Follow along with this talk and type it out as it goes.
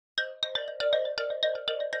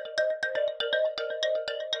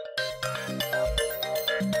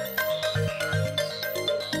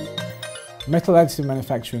Metal additive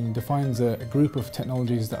manufacturing defines a group of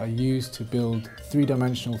technologies that are used to build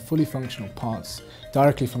three-dimensional, fully functional parts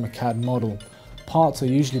directly from a CAD model. Parts are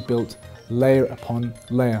usually built layer upon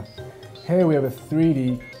layer. Here we have a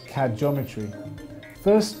 3D CAD geometry.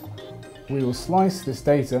 First, we will slice this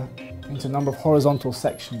data into a number of horizontal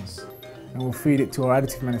sections and we'll feed it to our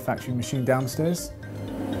additive manufacturing machine downstairs.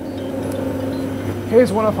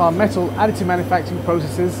 Here's one of our metal additive manufacturing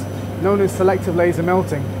processes known as selective laser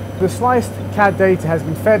melting. The sliced CAD data has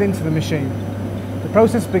been fed into the machine. The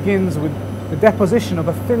process begins with the deposition of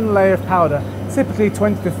a thin layer of powder, typically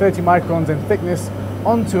 20 to 30 microns in thickness,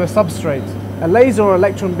 onto a substrate. A laser or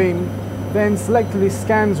electron beam then selectively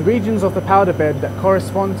scans regions of the powder bed that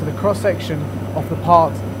correspond to the cross-section of the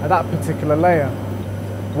part at that particular layer.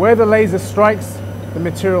 Where the laser strikes, the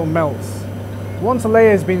material melts. Once a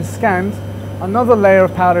layer has been scanned, another layer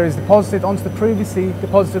of powder is deposited onto the previously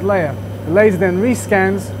deposited layer. The laser then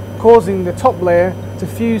rescans, causing the top layer to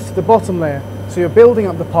fuse to the bottom layer. So you're building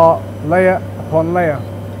up the part layer upon layer.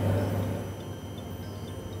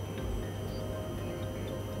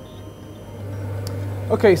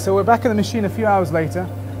 Okay, so we're back in the machine a few hours later.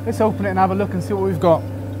 Let's open it and have a look and see what we've got.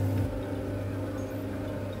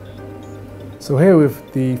 So here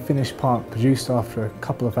with the finished part produced after a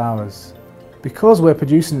couple of hours. Because we're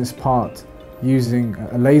producing this part using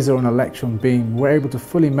a laser or an electron beam, we're able to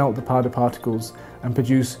fully melt the powder particles and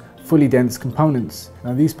produce fully dense components.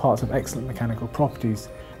 Now these parts have excellent mechanical properties,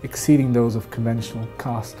 exceeding those of conventional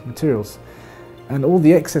cast materials. And all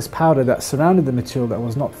the excess powder that surrounded the material that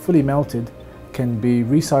was not fully melted can be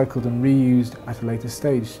recycled and reused at a later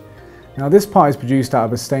stage. Now this part is produced out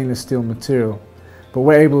of a stainless steel material, but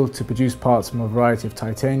we're able to produce parts from a variety of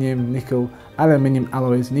titanium, nickel, aluminium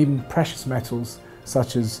alloys and even precious metals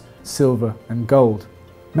such as silver and gold.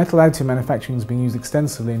 Metal additive manufacturing has been used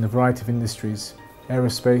extensively in a variety of industries: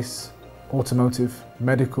 aerospace, automotive,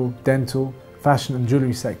 medical, dental, fashion and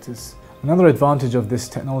jewellery sectors. Another advantage of this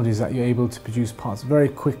technology is that you're able to produce parts very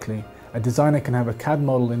quickly. A designer can have a CAD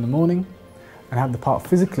model in the morning and have the part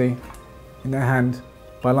physically in their hand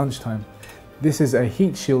by lunchtime. This is a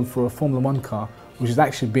heat shield for a Formula 1 car, which has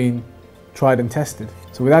actually been tried and tested.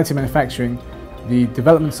 So with additive manufacturing, the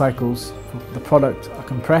development cycles for the product are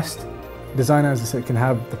compressed. The designer, as I said, can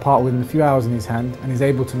have the part within a few hours in his hand and is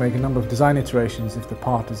able to make a number of design iterations if the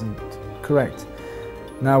part isn't correct.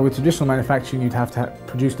 Now with traditional manufacturing, you'd have to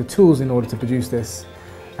produce the tools in order to produce this,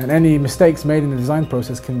 and any mistakes made in the design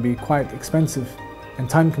process can be quite expensive and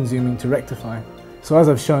time-consuming to rectify. So as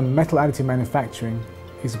I've shown, metal additive manufacturing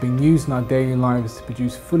is being used in our daily lives to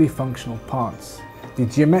produce fully functional parts. The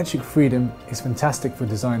geometric freedom is fantastic for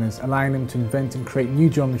designers, allowing them to invent and create new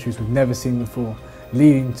geometries we've never seen before,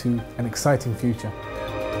 leading to an exciting future.